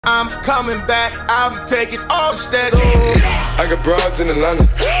I'm coming back, I'm taking off steady. I got broads in Atlanta.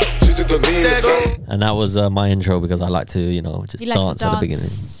 And that was my intro because I like to, you know, just dance at the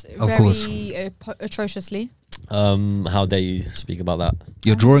beginning. Of course. Atrociously. How dare you speak about that?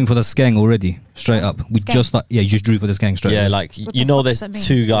 You're drawing for the skeng already, straight up. We Skeng. just you just drew for the skeng straight. Yeah, away. like What you the know, fuck there's does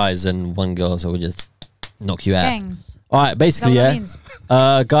that mean? 2 guys and 1 girl, so we just knock you out. Skeng. All right, basically, Is that what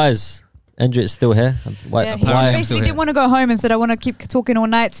yeah. Guys, Endrit's still here. Why? Yeah, he just why? basically didn't want to go home and said, I want to keep talking all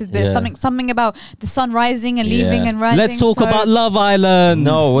night. So there's Yeah. something about the sun rising and leaving Yeah. and rising. Let's talk so about Love Island.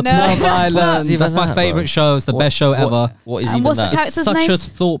 No, what No. the Love fuck? Island. See, That's my that, favorite bro. show. It's the best show ever. What is And even what's the that? character's Such names? a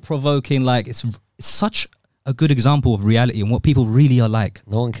thought-provoking. Like it's such a good example of reality and what people really are like.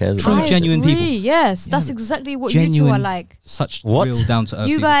 No one cares True, about I it. genuine agree, people. Yes, Yeah, that's but exactly what you two are genuine- like. Such What? real down to earth.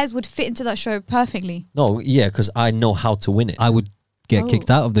 You people. guys would fit into that show perfectly. No, yeah, because I know how to win it. I would get Oh. kicked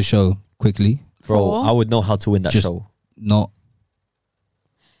out of the show quickly. Bro, For? I would know how to win that Just- show. Not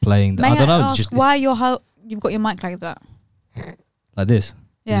playing. May I don't know. ask Just why you've got your mic like that? like this.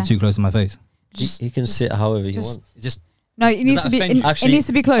 Yeah. Is it too close to my face? He can sit however he just- wants. It's just No, it needs that to be. offend you? It needs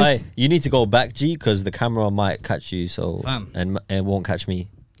to be close. Hey, you need to go back, G, because the camera might catch you, so Fam. and won't catch me.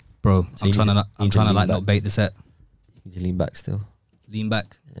 bro. So I'm you trying need to. to- I'm need to trying to lean like back. not bait the set. You need to lean back still. Lean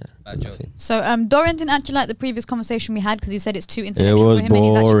back. Yeah. Bad joke. Nothing. So Dorian didn't actually like the previous conversation we had because he said it's too It intellectual was for him and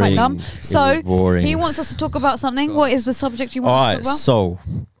he's actually quite dumb. boring. It So was boring. he wants us to talk about something. What is the subject you want All us to right, talk about? so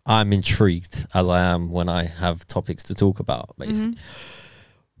I'm intrigued as I am when I have topics to talk about. Basically,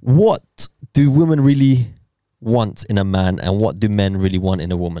 Mm-hmm. what do women really want in a man, and what do men really want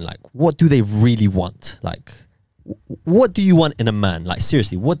in a woman? Like, what do they really want? Like, what do you want in a man? Like,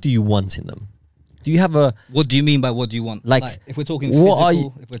 seriously, what do you want in them? Do you have a What do you mean by what do you want? Like, if we're talking what physical, are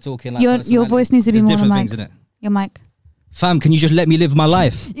you- if we're talking like Your personality, voice needs to be there's more on different the things mic. in it. Your mic. Fam, can you just let me live my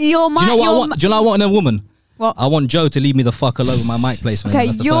life? Your mic. Do you know what I your want? Do you know what I want in a woman? What? I want Joe to leave me the fuck alone with my mic placement. Okay,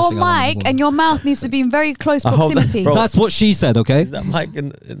 That's the your first thing I want in a mic woman. and your mouth needs to be in very close I hope that- proximity. bro. That's what she said. Okay. is that mic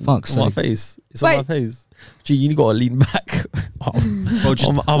in Fuck's on my sake. face? It's on my Wait. face. Gee, you gotta lean back. Bro, just,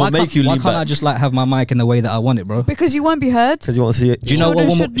 I'ma why make can't- you Why lean can't I back. just like have my mic in the way that I want it, bro? Because you won't be heard. Because you want to see it. Do you know what Children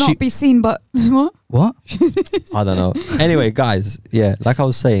woman? should not be seen, but what? What? I don't know. Anyway, guys, yeah, like I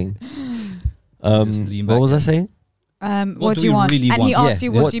was saying, Just lean what back. was I saying? What do do you we want? really And he want? asked Yeah,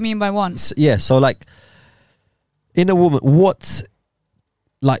 you, what what- do you mean by want? Yeah, so like in a woman, what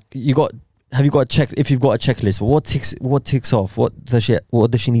like have you got a check? If you've got a checklist, what ticks off? What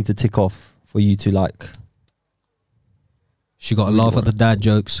does she need to tick off for you to like? She got to laugh at the dad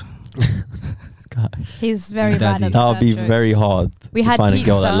jokes. He's very Daddy. bad at That would dad be jokes. very hard We to had find a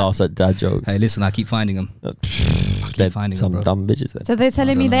girl that pizza. laughs at dad jokes. Hey, listen, I keep finding them. They're finding some them, bro. dumb bitches. Then. So they're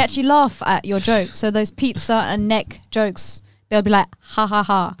telling I me don't they know. actually laugh at your jokes. So those pizza and neck jokes, they'll be like, ha ha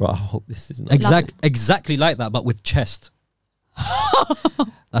ha. Bro, I hope this is not. Exactly like that, but with chest.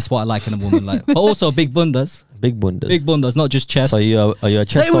 That's what I like in a woman, like. But also big bundas, Big bundas. big bundas, not just chest. So are you a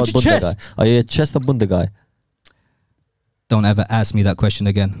chest Say it or with your bunda guy? chest. Are you a chest or bunda guy? Don't ever ask me that question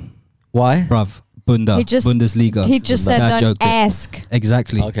again, Why? bruv. Bunda, He just- Bundesliga. He just Dad said, don't joke it. ask.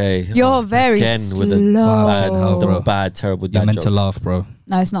 Exactly. Okay. You're very again with the slow. bad, the Bro. bad, terrible dad You're meant jokes. to laugh, bro.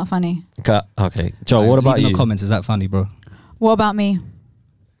 No, it's not funny. Okay, Joe. Like, What about leave in you? the comments? Is that funny, bro? What about me?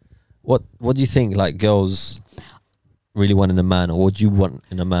 What do you think? Like girls really want in a man, or what do you want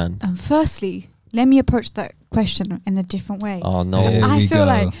in a man? Firstly, let me approach that question in a different way. Oh no. Here I we feel go.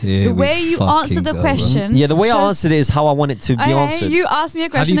 like Here the we way you fucking answer the go, bro. question. Yeah, the way I shows- answered it is how I want it to be Okay, answered. you asked me a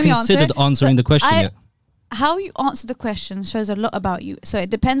Have question. you let me answer considered it. answering the question yet? How you answer the question shows a lot about you. So it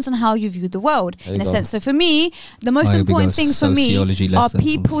depends on how you view the world, There in you a go. sense. So for me, the most Oh, here we go, important things for me sociology are lesson.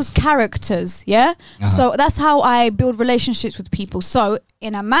 people's characters. Yeah. Uh-huh. So that's how I build relationships with people. So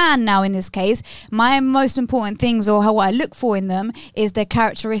in a man now, in this case, my most important things or how I look for in them is their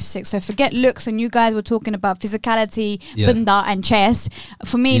characteristics. So forget looks, and you guys were talking about physicality, Yeah. bunda and chest.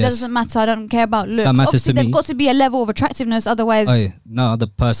 For me, it Yes. doesn't matter. I don't care about looks. matters Obviously, to they've me. got to be a level of attractiveness. Otherwise, Oh, yeah. No, the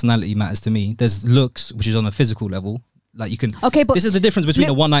personality matters to me. There's looks, which is on a physical level. Like you can. okay, but This is the difference between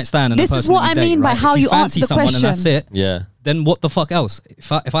look, a one night stand and this a is person what that you I date, mean by right? how If you fancy answer the someone and that's question. it, Yeah. then what the fuck else?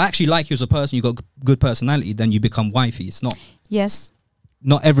 If I actually like you as a person, you got good personality, then you become wifey. It's yes.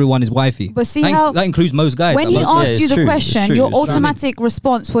 not everyone is wifey. But see that, how- that includes most guys. When Like, he most- asked it's you the true, it's question, true, your it's true. automatic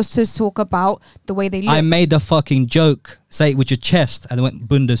response was to talk about the way they look. I made a fucking joke. Say it with your chest, and then went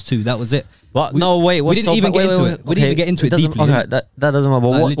bundas too. That was it. But We- no, wait. we What's didn't so even wait, get wait, into wait, it. We didn't even get into it doesn't- deeply, Okay, that doesn't matter. But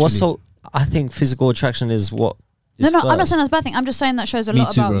Like, what's literally. so? I think physical attraction is what. no, is I'm not first. saying that's a bad thing. I'm just saying that shows a Me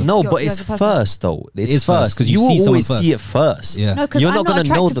lot too, about bro. you. No, you but as it's a person. first though. It's is first, first 'cause you you will see someone always first. see it first. Yeah. No, because You're I'm not not gonna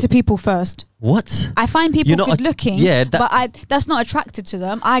know attracted to people first. What? I find people You're not good a- looking, yeah, but that's not attracted to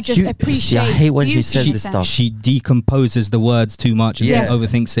them. I just You- appreciate. see, I hate when she beauty says in this them. stuff. She decomposes the words too much and Yes.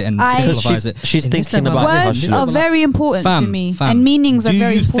 overthinks it and I- simplifies it. She's In this thinking level, about Words how she are looks. very important to me, and meanings are very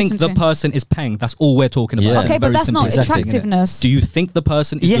Do you important think the to me. person is paying? That's all we're talking about. Yeah. Okay, but Very that's not simplistic, innit? attractiveness. Do you think the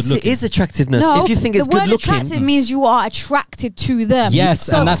person is Yes, good it looking? is attractiveness. No, If you think it's the good word looking, attractive means you are attracted to them. Yes,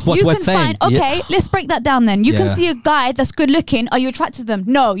 and that's what you we're can saying. Find, okay, let's break that down then. You can Yeah. see a guy that's good looking. Are you attracted to them?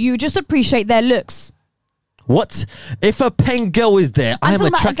 No, you just appreciate their looks. what? If a pen girl is there, I'm I'm talking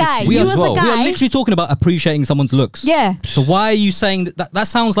about a attracted guy. to you You as as a well. guy- We are literally talking about appreciating someone's looks. Yeah. So why are you saying that? That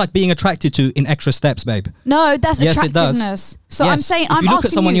sounds like being attracted to in extra steps, babe. No, that's Yes, it does. attractiveness. So Yes, I'm saying, if I'm you look asking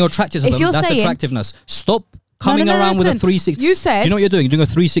at someone you, you're attracted to if them, you're that's saying, attractiveness. Stop coming no, around with a listen. 360. You said- Do you know what you're doing? You're doing a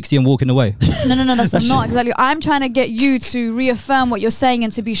 360 and walking away. No, that's not exactly. I'm trying to get you to reaffirm what you're saying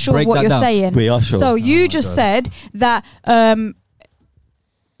and to be sure Break of what that you're down. saying. We are sure. So you just said that.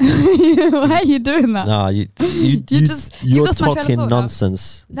 Why are you doing that? Nah, you you lost my train of talking thought now.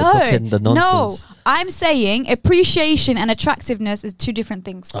 nonsense. You're No, talking the no. nonsense. I'm saying appreciation and attractiveness is two different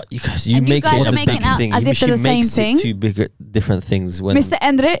things. You And you make guys it are this making big out thing. as if She they're the same makes thing. it two bigger different things. When Mr.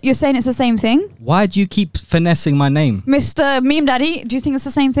 Endre, you're saying it's the same thing. Why do you keep finessing my name? Mr. Meme Daddy, do you think it's the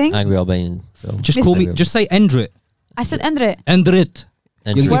same thing? angry Albanian. So. Just call me. Just say Endrit. I said Endre. Endrit.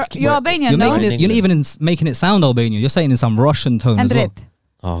 And You're Albanian, You're no? making it. You're not even making it sound Albanian. You're saying it in some Russian tone as well. Endrit.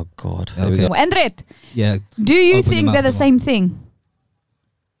 Oh God. Okay. Here we go. Endrit. Yeah, Do you Open your think mouth, they're the come on. same thing?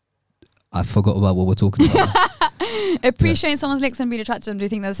 I forgot about what we're talking about. Appreciating someone's looks and being attracted to them, do you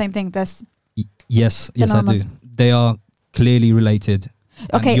think they're the same thing? That's Yes, yes, I do. Synonymous. They are clearly related.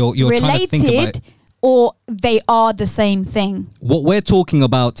 And okay. you're trying to think about related it. or they are the same thing. What we're talking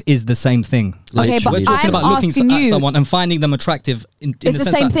about is the same thing. Okay, but we're talking I'm about looking asking at you- someone and finding them attractive. In It's the the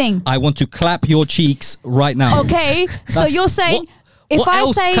sense same that thing. I want to clap your cheeks right now. Okay, so That's- you're saying if what I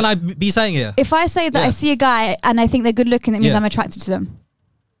else say can I be saying here? if I say that Yeah. I see a guy and I think they're good looking, it means Yeah. I'm attracted to them.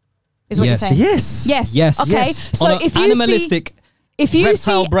 Is what Yes. you're saying? Yes. Yes. Yes. Okay. Yes. So On a if you see animalistic, if you see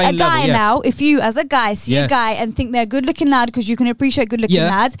reptile a brain guy level, yes. now, if you as a guy see a Yes. guy and think they're a good looking lad because you can appreciate good looking Yeah.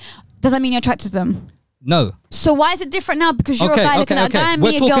 lads, does that mean you're attracted to them? no. So why is it different now? Because you're Okay, a guy okay, looking at a okay. guy and We're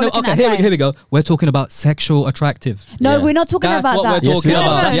me a girl talking. looking Okay, at a guy. here we go. We're talking about sexual attractive. No, Yeah. we're not talking That's about what that. we're Yes, talking we are.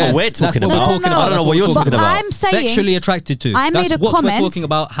 about. That's Yes, what we're that's talking what we're about. talking No, no, no. I don't know what you're But talking about. I'm saying Sexually attracted to. I That's made a what comment. we're talking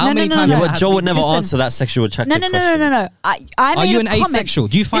about. How No, many no, times? no, Yeah, no. but Joe would never Listen. answer that sexual attractive no. question. I Are made you a an comment. asexual?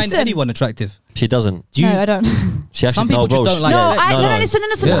 Do you find Listen. anyone attractive? She doesn't. Do you? No, I don't. She actually Some people just don't like No, sex.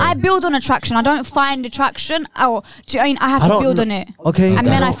 listen. Yeah. I build on attraction. I don't find attraction. Oh, do you know what I mean? I have I to don't build kn- on it. Okay. And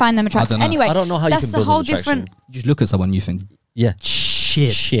then I don't- find them attractive. don't know. Anyway, I don't know how you that's can a build whole on attraction. different. You just look at someone, you think, Yeah.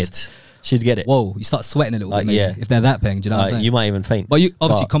 shit. She'd get it. Whoa, you start sweating a little Like, bit. Maybe, yeah. if they're that paying, do you know what I'm saying? You might even faint. But you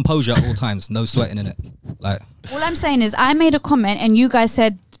obviously But- composure at all times, no sweating in it. Like, All I'm saying is, I made a comment and you guys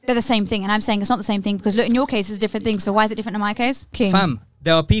said they're the same thing, and I'm saying it's not the same thing because look, in your case, it's different things. So why is it different in my case? King. fam,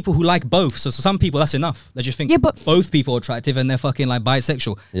 there are people who like both. So some people, that's enough. They just think Yeah, but- both people are attractive and they're fucking like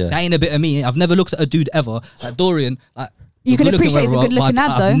bisexual. Yeah. That ain't a bit of me. I've never looked at a dude ever. Like Dorian, like, You can good looking appreciate he's a whatever, good-looking but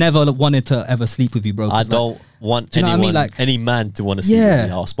lad, though. I've never wanted to ever sleep with you, bro. I don't want Do you know what I anyone, mean? Like- any man to want to see Yeah.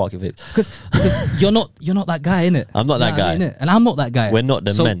 me. I'll spark of it. Because you're not that guy, innit? I'm not that guy. innit? And I'm not that guy. We're not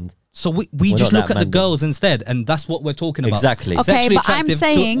the men. So we We're just not look that at the man. girls instead, and that's what we're talking about. Exactly. Okay, Sexually but I'm attractive,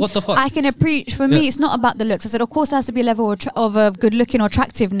 saying what the fuck? I can appreciate. For me, Yeah. it's not about the looks. I said, of course, there has to be a level of good looking or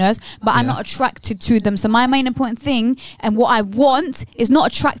attractiveness, but I'm Yeah. not attracted to them. So my main important thing and what I want is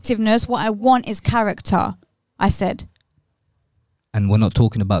not attractiveness. What I want is character. I said. And we're not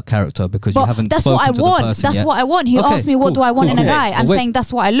talking about character because you But haven't that's spoken what I to the want. person That's yet. what I want. He Okay, asked me, what cool, do I want cool. in a Okay. guy? I'm Well, saying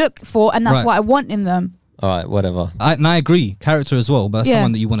that's what I look for and that's Right. what I want in them. All right, whatever. And I agree, character as well, but that's Yeah.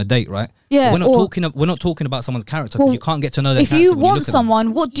 someone that you want to date, right? Yeah, We're not or- talking. We're not talking about someone's character because Well, you can't get to know their If character. you when want look at them.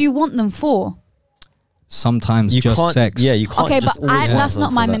 someone, what do you want them for? sometimes You just can't. sex. Yeah, you can't. Okay, just but always want that's them not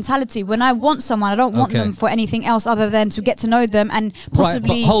for my that. mentality. When I want someone, I don't want Okay. them for anything else other than to get to know them and Right,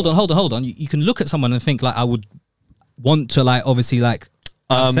 possibly. but hold on. You can look at someone and think like, I would want to like obviously like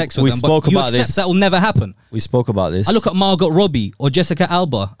have sex with we them, spoke but you about accept this. that will never happen. We spoke about this. I look at Margot Robbie or Jessica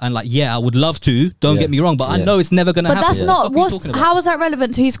Alba and like, yeah, I would love to. Don't Yeah. get me wrong, but I Yeah. know it's never gonna but happen. that's Yeah. not What are you what's. talking about? How is that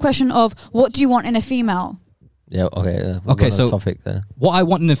relevant to his question of what do you want in a female? Yeah. Okay. Yeah, we've Okay, got so- a topic there. What I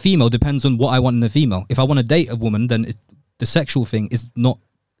want in a female depends on what I want in a female. If I want to date a woman, then the sexual thing is not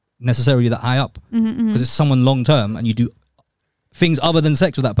necessarily that high up because it's someone long term and you do things other than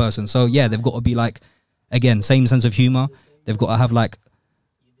sex with that person. So yeah, they've got to be like, again, same sense of humor. They've got to have like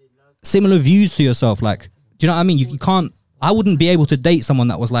similar views to yourself. Like, do you know what I mean? You can't. I wouldn't be able to date someone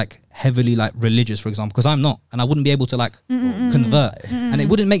that was like heavily like religious, for example, because I'm not, and I wouldn't be able to like convert, and it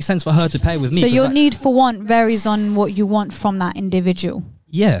wouldn't make sense for her to pair with me. So 'cause, your like, need for want varies on what you want from that individual.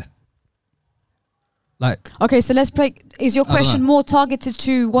 yeah. Like, Okay, so let's break. Is your I don't question know. more targeted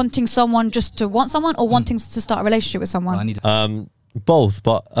to wanting someone just to want someone, or wanting to start a relationship with someone? I need. Both,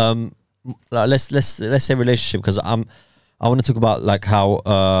 but like, let's say relationship, because I want to talk about like how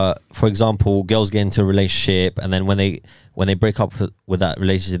for example, girls get into a relationship and then when they break up with that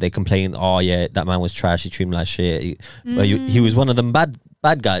relationship, they complain, oh yeah, that man was trash, he treated me like shit, he was one of them bad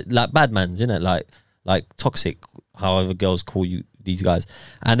guys, like bad mans, innit, like toxic, however girls call you these guys.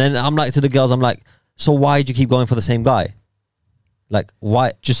 And then I'm like to the girls, I'm like, so why do you keep going for the same guy? Like,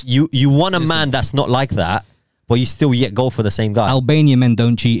 why? Just you want a man that's not like that, but you still yet go for the same guy. Albanian men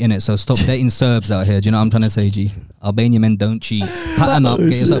don't cheat in it, so stop dating Serbs out here. Do you know what I'm trying to say, G? Albanian men don't cheat. Pattern up, get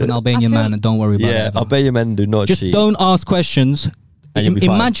yourself an Albanian man and don't worry about it. Yeah, ever. Albanian men do not Just cheat. don't ask questions. And you'll be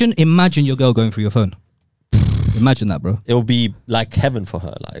fine. Imagine your girl going through your phone. Imagine that, bro. It'll be like heaven for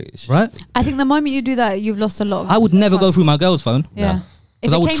her, like it's just- Right? I think the moment you do that, you've lost a lot. I would never go trust. through my girl's phone. Yeah. No.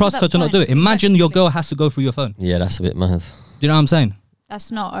 Because I would trust her to not do it. Imagine your girl has to go through your phone. Do Yeah, that's a bit mad. you know what I'm saying?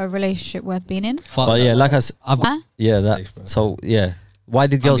 That's not a relationship worth being in. Fuck But that. yeah, like I said, I've got, Huh? yeah, that. Safe, bro. So yeah, why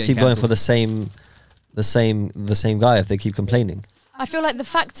do girls getting keep going for cancelled. the same guy if they keep complaining? I feel like the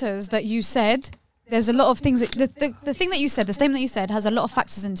factors that you said, there's a lot of things. The thing that you said, the statement that you said, has a lot of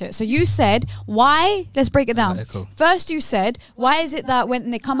factors into it. So you said, why? Let's break it down. Right, cool. First, you said, why is it that when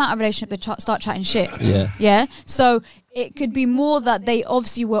they come out of a relationship, they start chatting shit? Yeah. Yeah. So it could be more that they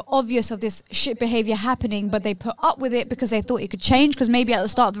obviously were obvious of this shit behavior happening, but they put up with it because they thought it could change. Because maybe at the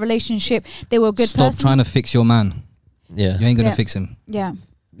start of the relationship, they were a good stop person. trying to fix your man. Yeah, You ain't gonna Yeah. fix him. Yeah.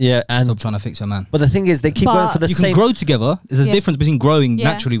 yeah, and Stop trying to fix your man. but the thing is, they keep But going for the You same. can grow together. There's a Yeah. difference between growing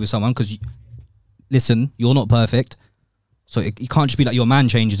Yeah. naturally with someone because, listen, you're not perfect. So it can't just be like your man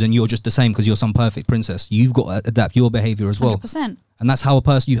changes and you're just the same because you're some perfect princess. You've got to adapt your behavior as well. 100%. And that's how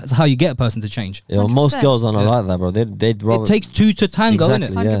that's how you get a person to change. You know, most 100%. girls aren't Yeah. like that, bro. They'd rather. It takes two to tango, Exactly,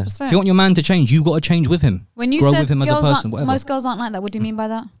 innit? yeah. 100%. If you want your man to change, you got to change with him. When you grow said with him as a girls person, aren't- whatever. most girls aren't like that, what do you mean by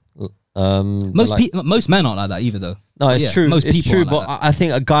that? Most like- most men aren't like that either, though. No, it's Yeah, true. most It's people true, aren't but like that. I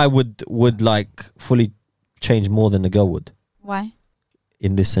think a guy would like fully change more than a girl would Why?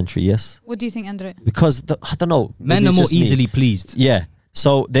 in this century. Yes, What do you think, Andre? because I don't know. Men maybe are it's more just me. easily pleased. Yeah,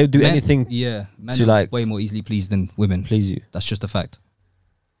 so they would do Men- anything Yeah, men to, are like, way more easily pleased than women. please you. That's just a fact.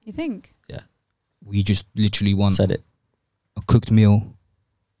 You think? We just literally want Said it. a cooked meal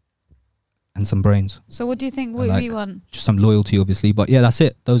and some brains. So what do you think I we like- want? Just some loyalty, obviously. But yeah, that's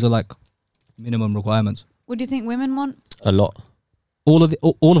it. Those are like minimum requirements. What do you think women want? A lot. All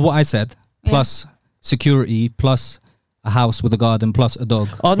of what I said, Yeah. plus security, plus a house with a garden, plus a dog.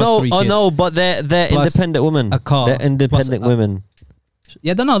 Oh plus no! 3 Oh kids. no! But they're Plus independent women. a car, They're independent plus a- women.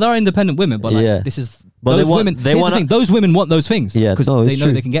 Yeah, they're independent women, but like Yeah. this is But those they want- women. they Here's wanna- the thing: those women want those things, Yeah, because no, they it's know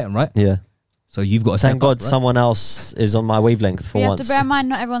true. they can get them, right? Yeah. So you've got to Thank step God up, right? someone else is on my wavelength for But you once. have to bear in mind,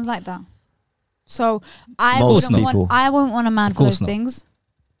 not everyone's like that. So I Most wouldn't people. want. I won't want a man Of for course those not. things.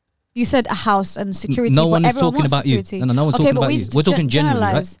 You said a house and security. No but one is everyone talking wants about you. security. No, no one's okay, talking but about we you. We're talking generally, right?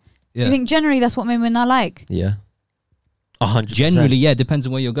 generalize. Yeah. You think generally that's what women are like? Yeah. 100%. Generally, yeah, depends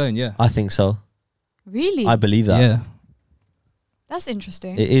on where you're going. Yeah, I think so. Really? I believe that. yeah. That's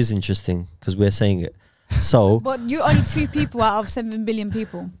interesting. It is interesting because we're saying it. So But you're only 2 people out of 7 billion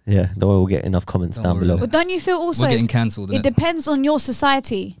people. yeah, don't worry, we'll get enough comments Don't down worry, below. innit? But don't you feel also We're getting it's- cancelled. it innit? depends on your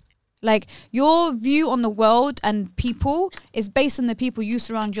society? Like your view on the world and people is based on the people you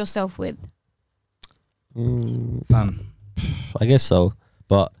surround yourself with. Fam, I guess so,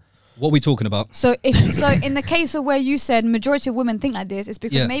 but what are we talking about? So in the case of where you said majority of women think like this, it's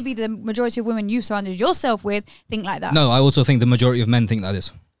because Yeah. maybe the majority of women you surrounded yourself with think like that. No, I also think the majority of men think like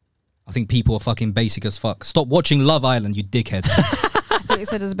this. I think people are fucking basic as fuck. Stop watching Love Island, you dickhead. I thought you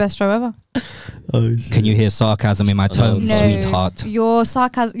said it was the best show ever. Can you hear sarcasm in my tone, No. sweetheart? Your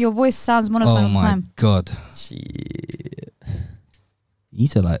sarcasm, your voice sounds monotone Oh all the my time. god. shit. You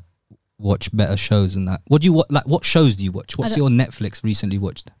need to like watch better shows than that. What do you like? What shows do you watch? What's don't- your Netflix recently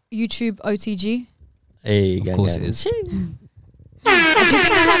watched? YouTube OTG. Hey, Of gang, course gang. it is. Do you think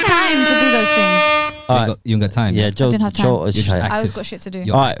I have time to do those things? All right. You ain't got time. Yeah, Joe. didn't have time. Joe is You're just shy. I always active. got shit to do.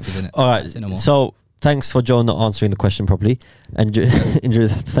 You're All right, active, innit? all right. Say no more. So thanks for Joe not answering the question properly, and Indra,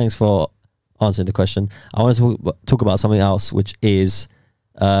 thanks for answering the question. I want to talk about something else, which is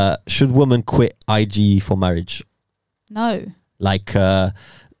should women quit IG for marriage? No. Like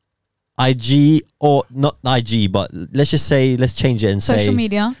IG or not IG, but let's just say let's change it and Social say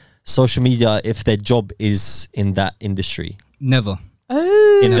media. social media if their job is in that industry. Never,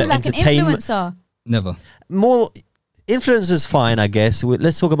 Oh, In the like an entertainment- influencer. never. More influencers, fine, I guess.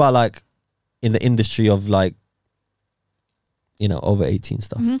 Let's talk about like in the industry of like over 18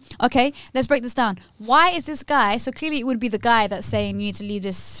 stuff. Okay, let's break this down. Why is this guy, so clearly it would be the guy that's saying you need to leave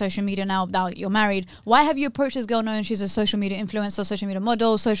this social media now that you're married. Why have you approached this girl knowing she's a social media influencer, social media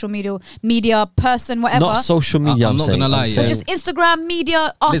model, social media person, whatever? Not social media, I'm not gonna lie, So yeah. just Instagram,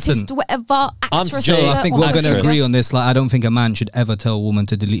 media, artist, Listen, whatever, actress. saying- I think or we're going to actress. agree on this. Like, I don't think a man should ever tell a woman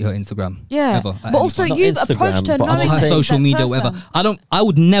to delete her Instagram. Yeah, Ever, at but any also point. Not you've Instagram, approached her but I'm knowing just that saying- she's social that media, person. whatever. I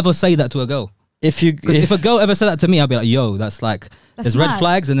would never say that to a girl. If you Because if a girl ever said that to me, I'd be like, yo, that's like, That's there's red mad.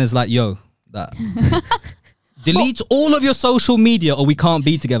 flags and there's like, yo, that. Delete all of your social media or we can't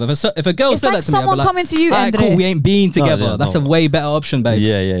be together. If a girl It's said like that to me, I'd be someone like, coming to you, alright, Andre. cool, we ain't being together. yeah, That's no. a way better option, babe.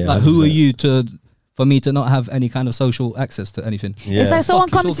 Yeah, Like, who are 100%. you for me to not have any kind of social access to anything? Yeah. It's like someone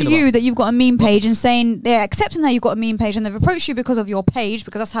Fuck you coming to talking you about? that you've got a meme page and saying they're accepting that you've got a meme page and they've approached you because of your page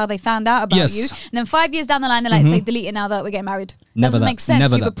because that's how they found out about Yes. you. And then 5 years down the line, they're like, say, delete it now that we're getting married. Never Doesn't that. make sense.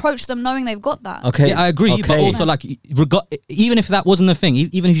 Never You've that. approached them knowing they've got that. Okay. Yeah, I agree, but okay. also like, even if that wasn't a thing,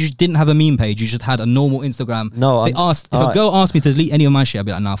 even if you just didn't have a meme page, you just had a normal Instagram. No, if a alright. girl asked me to delete any of my shit, I'd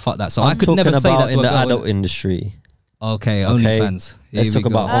be like, nah, fuck that. So I I'm could talking never say about that to in a the girl. adult industry. Okay, Okay. OnlyFans. Here Let's we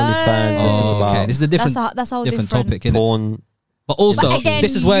talk go. about OnlyFans. Let's talk Oh, about okay, this is a different, That's a whole different different topic, innit? porn. But also, But again,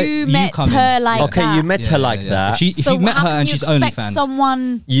 this is where you you met come her in. like Okay, that. you met her like that. If So you met how her can and you she's expect OnlyFans,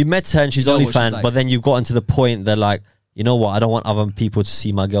 someone? You met her and she's You know what she's OnlyFans, like. but then you've gotten to the point that like, you know what? I don't want other people to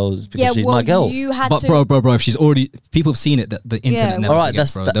see my girls because she's my girl. You had but to. bro, if she's already, people have seen it. That the internet Yeah, never All right,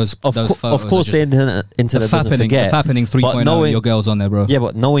 forgets, that's bro. Those of photos course are the just, internet the doesn't fappening, forget. the fappening 3.0. knowing- Your girl's on there, bro. Yeah,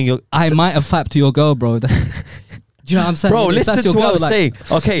 but knowing your I might have fapped to your girl, bro. Do you know what I'm saying? bro, If listen that's your to what girl, I'm like, saying.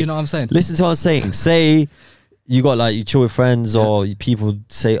 Okay, do you know what I'm saying? listen to what I'm saying. Say you got like you chill with friends or people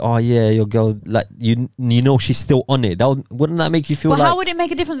say, oh yeah, your girl like you know she's still on it. Wouldn't that make you feel But like? how would it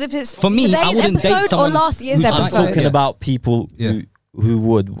make a difference if it's For me, today's I wouldn't date episode or someone last year's who's I'm episode? talking Yeah. about people Yeah. who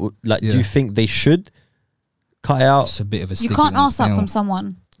would like. Yeah. Do you think they should cut it out? It's a bit of a You sticky can't one ask that still. from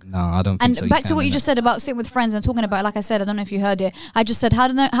someone. No, I don't think And so. back to can, what you innit? just said about sitting with friends and talking about, like I said, I don't know if you heard it. I just said, how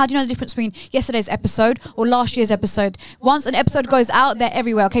do you know the difference between yesterday's episode or last year's episode? Once an episode goes out, they're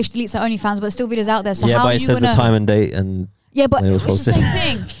everywhere. Okay, she deletes her OnlyFans, but still videos out there. So Yeah, how but are it you says gonna? the time and date and Yeah, but when it was it's the posted.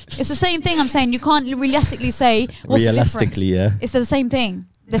 same thing. It's the same thing. I'm saying you can't realistically say what's the difference. realistically, yeah, It's the same thing.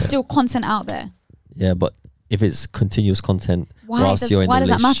 There's still content out there. yeah. But if it's continuous content whilst you're in Why the does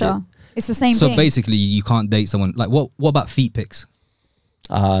that relationship, matter? It's the same So thing. basically, you can't date someone like what? What about feet pics?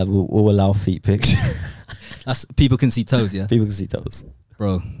 we'll allow feet pics. That's people can see toes, yeah, People can see toes.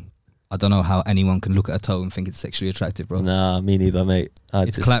 bro. I don't know how anyone can look at a toe and think it's sexually attractive, bro. Nah, me neither, mate. I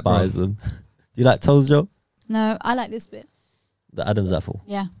It's clap, bro. despise them. Do you like toes, Joe? No, I like this bit. The Adam's apple.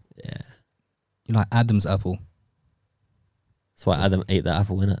 Yeah. Yeah. You like Adam's apple, That's why Adam ate the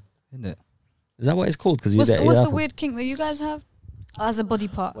apple, innit? isn't it? Is that what it's called? Because What's the weird kink that you guys have? As a body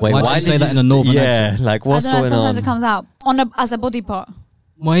part. Wait, Why did you say that in a northern Yeah, accent? like what's I don't know, going sometimes on? it comes out as a body part.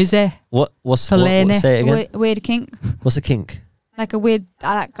 What is it? What's Helene. say it again? Weird kink. What's a kink? Like a weird,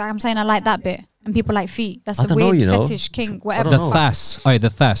 I'm saying I like that bit. And people like feet. That's I a don't know, weird you know. fetish, kink, I whatever. don't The know. thas. Oh, the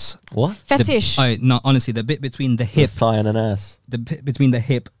thas. What? Fetish. No, honestly, the bit between the The hip, thigh and an ass. the bit between the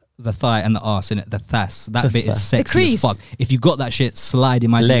hip, the thigh, and the arse, in it, the thas. That The bit is thas. sexy as crease. fuck. If you got that shit, slide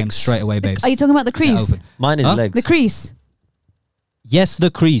in my Legs. DMs straight away, babes. Are you talking about the Get crease? open. Mine is Huh? legs. The crease. Yes, the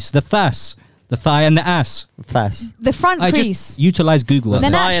crease, the thas, the thigh, and the ass. Fast. The front I crease. just utilize Google. The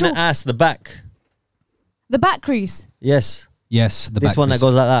Then thigh and actual- an ass. The back. The back crease. Yes. Yes, the This back one crease. that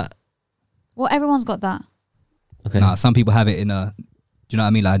goes like that. Well, everyone's got that. Okay. Nah, some people have it in a. Do you know what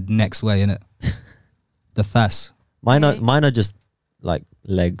I mean? Like next way, innit? The thas. Mine Okay. are just like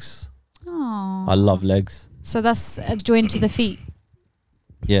legs. Oh. I love legs. So that's joined to the feet.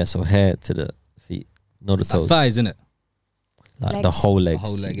 Yeah, so hair to the feet, not the toes. Thighs, innit? Like Legs. the whole legs. The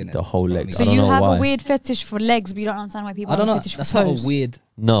whole leg, innit? The whole legs. So I don't you know have why. a weird fetish for legs, but you don't understand why people I don't have know. a fetish That's for not toes. a weird.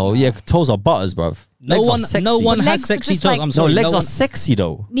 No, yeah, toes are butters, bruv. No Legs one, are sexy. no one But has legs are sexy just toes. like- I'm No, sorry. legs no are one, sexy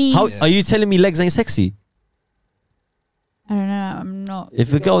though. Knees. How are you telling me legs ain't sexy? I don't know. I'm not.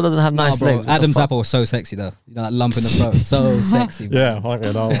 If a girl doesn't have Nah, nice bro, legs, what the Adam's fuck? apple was so sexy though. You know that lump in the throat, so sexy. Bro. Yeah,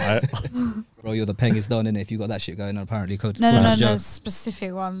 fucking hell. Bro, you're the pengest don, innit? If you got that shit going on, apparently, code. No, Joe. no.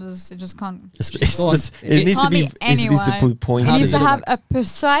 Specific ones. It just can't. It Go on. needs to can't be. be It needs to anyone. be point. It How needs does to it have a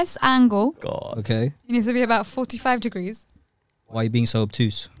precise angle. God. Okay. It needs to be about 45 degrees. Why are you being so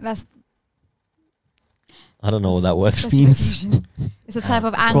obtuse? That's. I don't know what that word that's means. specification. It's a type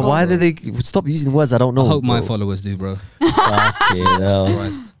of angle. But why do they stop using words I don't know? I hope my bro. followers do, bro. Fucking hell.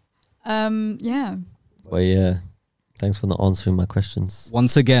 Christ. Yeah. But yeah, thanks for not answering my questions.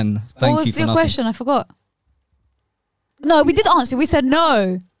 Once again, What thank you was for your nothing. question? I forgot. No, we did answer. We said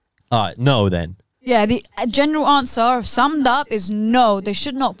no. All right, no then. Yeah, the general answer summed up is no. They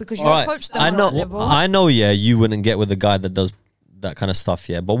should not because you All right, approached them I on know. that level. I know. Yeah, you wouldn't get with a guy that does that kind of stuff.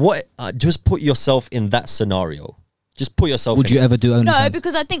 Yeah, but what? Just put yourself in that scenario. Just put yourself. Would in you ever do OnlyFans? No,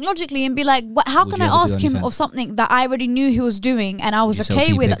 because I think logically and be like, how Would can you I ever do ask him OnlyFans? of something that I already knew he was doing and I was You sell okay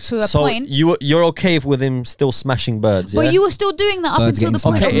feet with pics. to a So point? you're okay with him still smashing birds? Yeah? But you were still doing that up Birds until the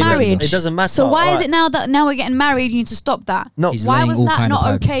getting point okay, of marriage. It doesn't matter. So why is Alright. it now that we're getting married, you need to stop that? No, He's Why laying was all that kind of not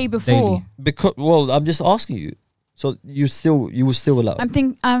pipe okay before? daily. because I'm just asking you. So you were still allowed? I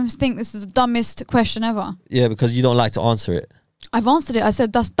think this is the dumbest question ever. Yeah, because you don't like to answer it. I've answered it. I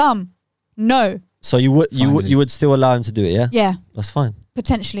said that's dumb. No. So you would Finally. still allow him to do it? Yeah, Yeah, that's fine.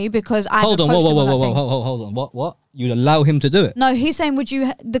 potentially because I Hold on, whoa, hold on. What? You'd allow him to do it? No, he's saying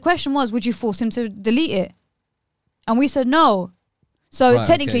the question was, would you force him to delete it? And we said no. So Right,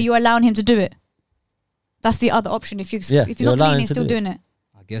 technically okay. you're allowing him to do it. That's the other option. If he's Yeah, not you're allowing deleting him it, to still do it. doing it.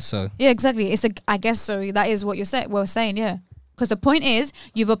 I guess so. Yeah, exactly. I guess so. That is what we're saying, yeah. Because the point is,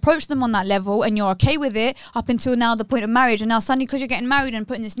 you've approached them on that level and you're okay with it up until now, the point of marriage. And now suddenly, because you're getting married and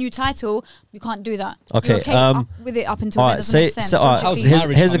putting this new title, you can't do that. Okay, You're with it up until all then. right, Doesn't make sense. all right, logically. How's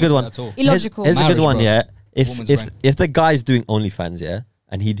marriage here's a good coming one. into that at all? Illogical. Here's a good Marriage, one. bro. Yeah, Woman's if rank. if the guy's doing OnlyFans, yeah,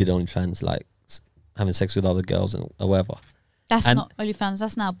 and he did OnlyFans, like having sex with other girls and whatever. That's and- not OnlyFans.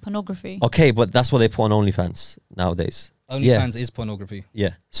 That's now pornography. Okay, but that's what they put on OnlyFans nowadays. OnlyFans is pornography.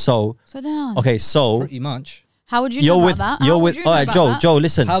 Yeah. So So down. okay, so Pretty much. How would you you're know with about that? you're How would with. you All know right, about Joe. that? Joe,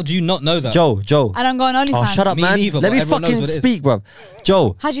 listen. How do you not know that? Joe. I don't go on OnlyFans. Oh, shut up, Me man. neither, Let but me everyone knows fucking what it is. speak, bro.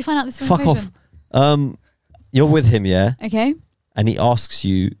 Joe, How'd you find out this fuck information? off. You're with him, yeah, Okay, and he asks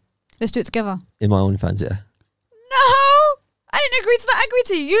you let's do it together. in my OnlyFans, yeah. No, I didn't agree to that. I agreed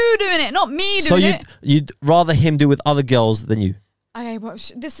to you doing it, not me doing So it. you'd rather him do with other girls than you? Okay,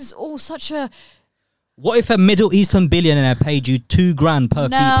 but this is all such a What if a Middle Eastern billionaire paid you $2,000 per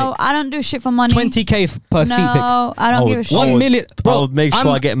no. feet I don't do shit for money. pic? 20K per feet No, I don't give a shit. 1 million. I Bro, would make sure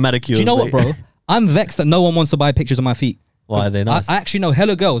I'm- I get manicures. Do you know what, mate. bro? I'm vexed that no one wants to buy pictures of my feet. Why are they nice? I actually know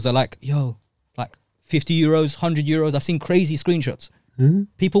hella girls that are like, yo, like 50 euros, 100 euros. I've seen crazy screenshots.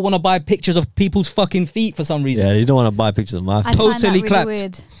 People want to buy pictures of people's fucking feet for some reason. Yeah, you don't want to buy pictures of my I feet. find that Totally really clapped.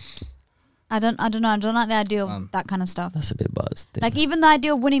 weird. I don't know. I don't like the idea of that kind of stuff. That's a bit buzzed. Like even the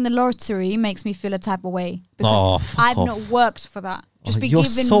idea of winning the lottery makes me feel a type of way Oh, because fuck I've off. not worked for that. Just be you're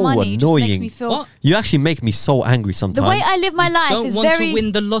given so money just makes annoying. me feel. What? You actually make me so angry sometimes. The way I live my life Don't is want very. to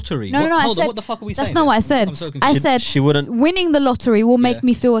win the lottery. No, I Hold said on, what the fuck are we saying? that's not what I here? said. I'm so I confused. said she wouldn't. winning the lottery will make Yeah.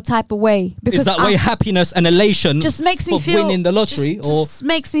 me feel a type of way because Is that way happiness and elation just makes me for feel winning the lottery, or just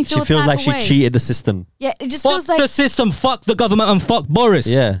makes me feel She a feels type like of she way. cheated the system. Yeah, it just fuck feels like the system, fuck the government, and fuck Boris?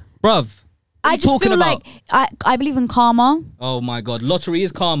 Yeah. Bruv. What are I you just talking feel about? like I believe in karma. Oh my god, lottery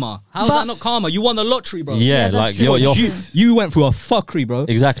is karma. How is But- that not karma? You won the lottery, bro. Yeah, that's like true. you're You went through a fuckery, bro.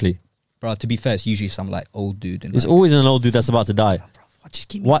 exactly. Bro, to be fair, it's usually some like old dude. And It's like, always an old dude that's about to die. just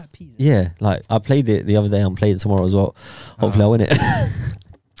give me What? that piece. Yeah, like I played it the other day. I'm playing it tomorrow as well. Hopefully, I win it. Do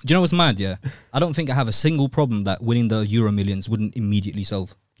you know what's mad? Yeah, I don't think I have a single problem that winning the Euro Millions wouldn't immediately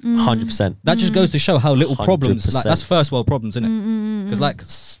solve. 100%. That just goes to show how little problems. 100%. Like that's first world problems, isn't it? Because like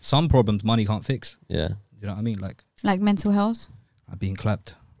some problems money can't fix. Yeah. You know what I mean? Like mental health. I'm being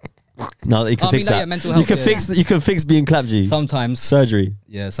clapped. No, you can I fix mean, that. yeah, mental you health, can yeah. fix. You can fix being clapped. G. Sometimes. Surgery.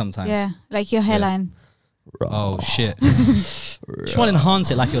 Yeah, sometimes. Yeah, like your hairline. Oh shit. Just want to enhance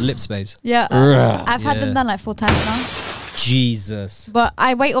it like your lips, babes. Yeah, Rah. I've had them Yeah. done like 4 times now. Jesus. But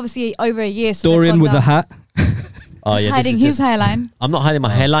I wait obviously over a year. So Dorian they've with gone the down. hat. Oh He's yeah. hiding This is his just, hairline. I'm not hiding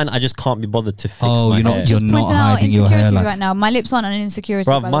my hairline. I just can't be bothered to fix Oh, my you're not- hair. you're Just not pointing out hiding your insecurities hairline. right now. My lips aren't an insecurity.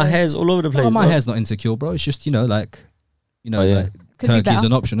 by Bruv, the my way. hair's all over the place. Oh, my bro. hair's not insecure, bro. It's just, like, Oh, yeah. like Could be turkey is better.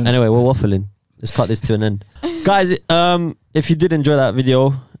 an option. Isn't Anyway, we're waffling. Let's cut this to an end, guys. If you did enjoy that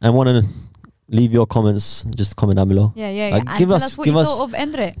video and want to leave your comments, just comment down below. Yeah. Like, And give tell us- us what give you us- thought of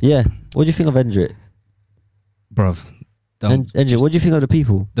Endre. Yeah. What do you think of Endrit? it? Bruv. Don't. Endrit, what do you think of the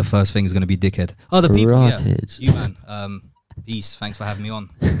people? The first thing is going to be dickhead. Oh, the people. Yeah. Rotted. You, man. Peace. Thanks for having me on.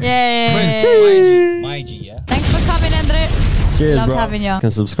 Yeah. Chris, my G, yeah? Thanks for coming, Endre. Cheers, Loved bro. having you. Can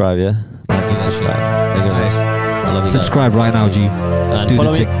subscribe, yeah. Thank you. Subscribe. Thank you very much. I love you guys. Subscribe right now, G. And Do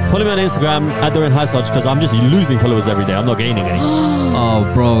follow the me, tick. follow me on Instagram at Dorian Highsarge because I'm just losing followers every day. I'm not gaining any. Oh,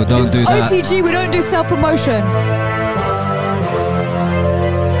 bro, don't do that. OTG, we don't do self promotion.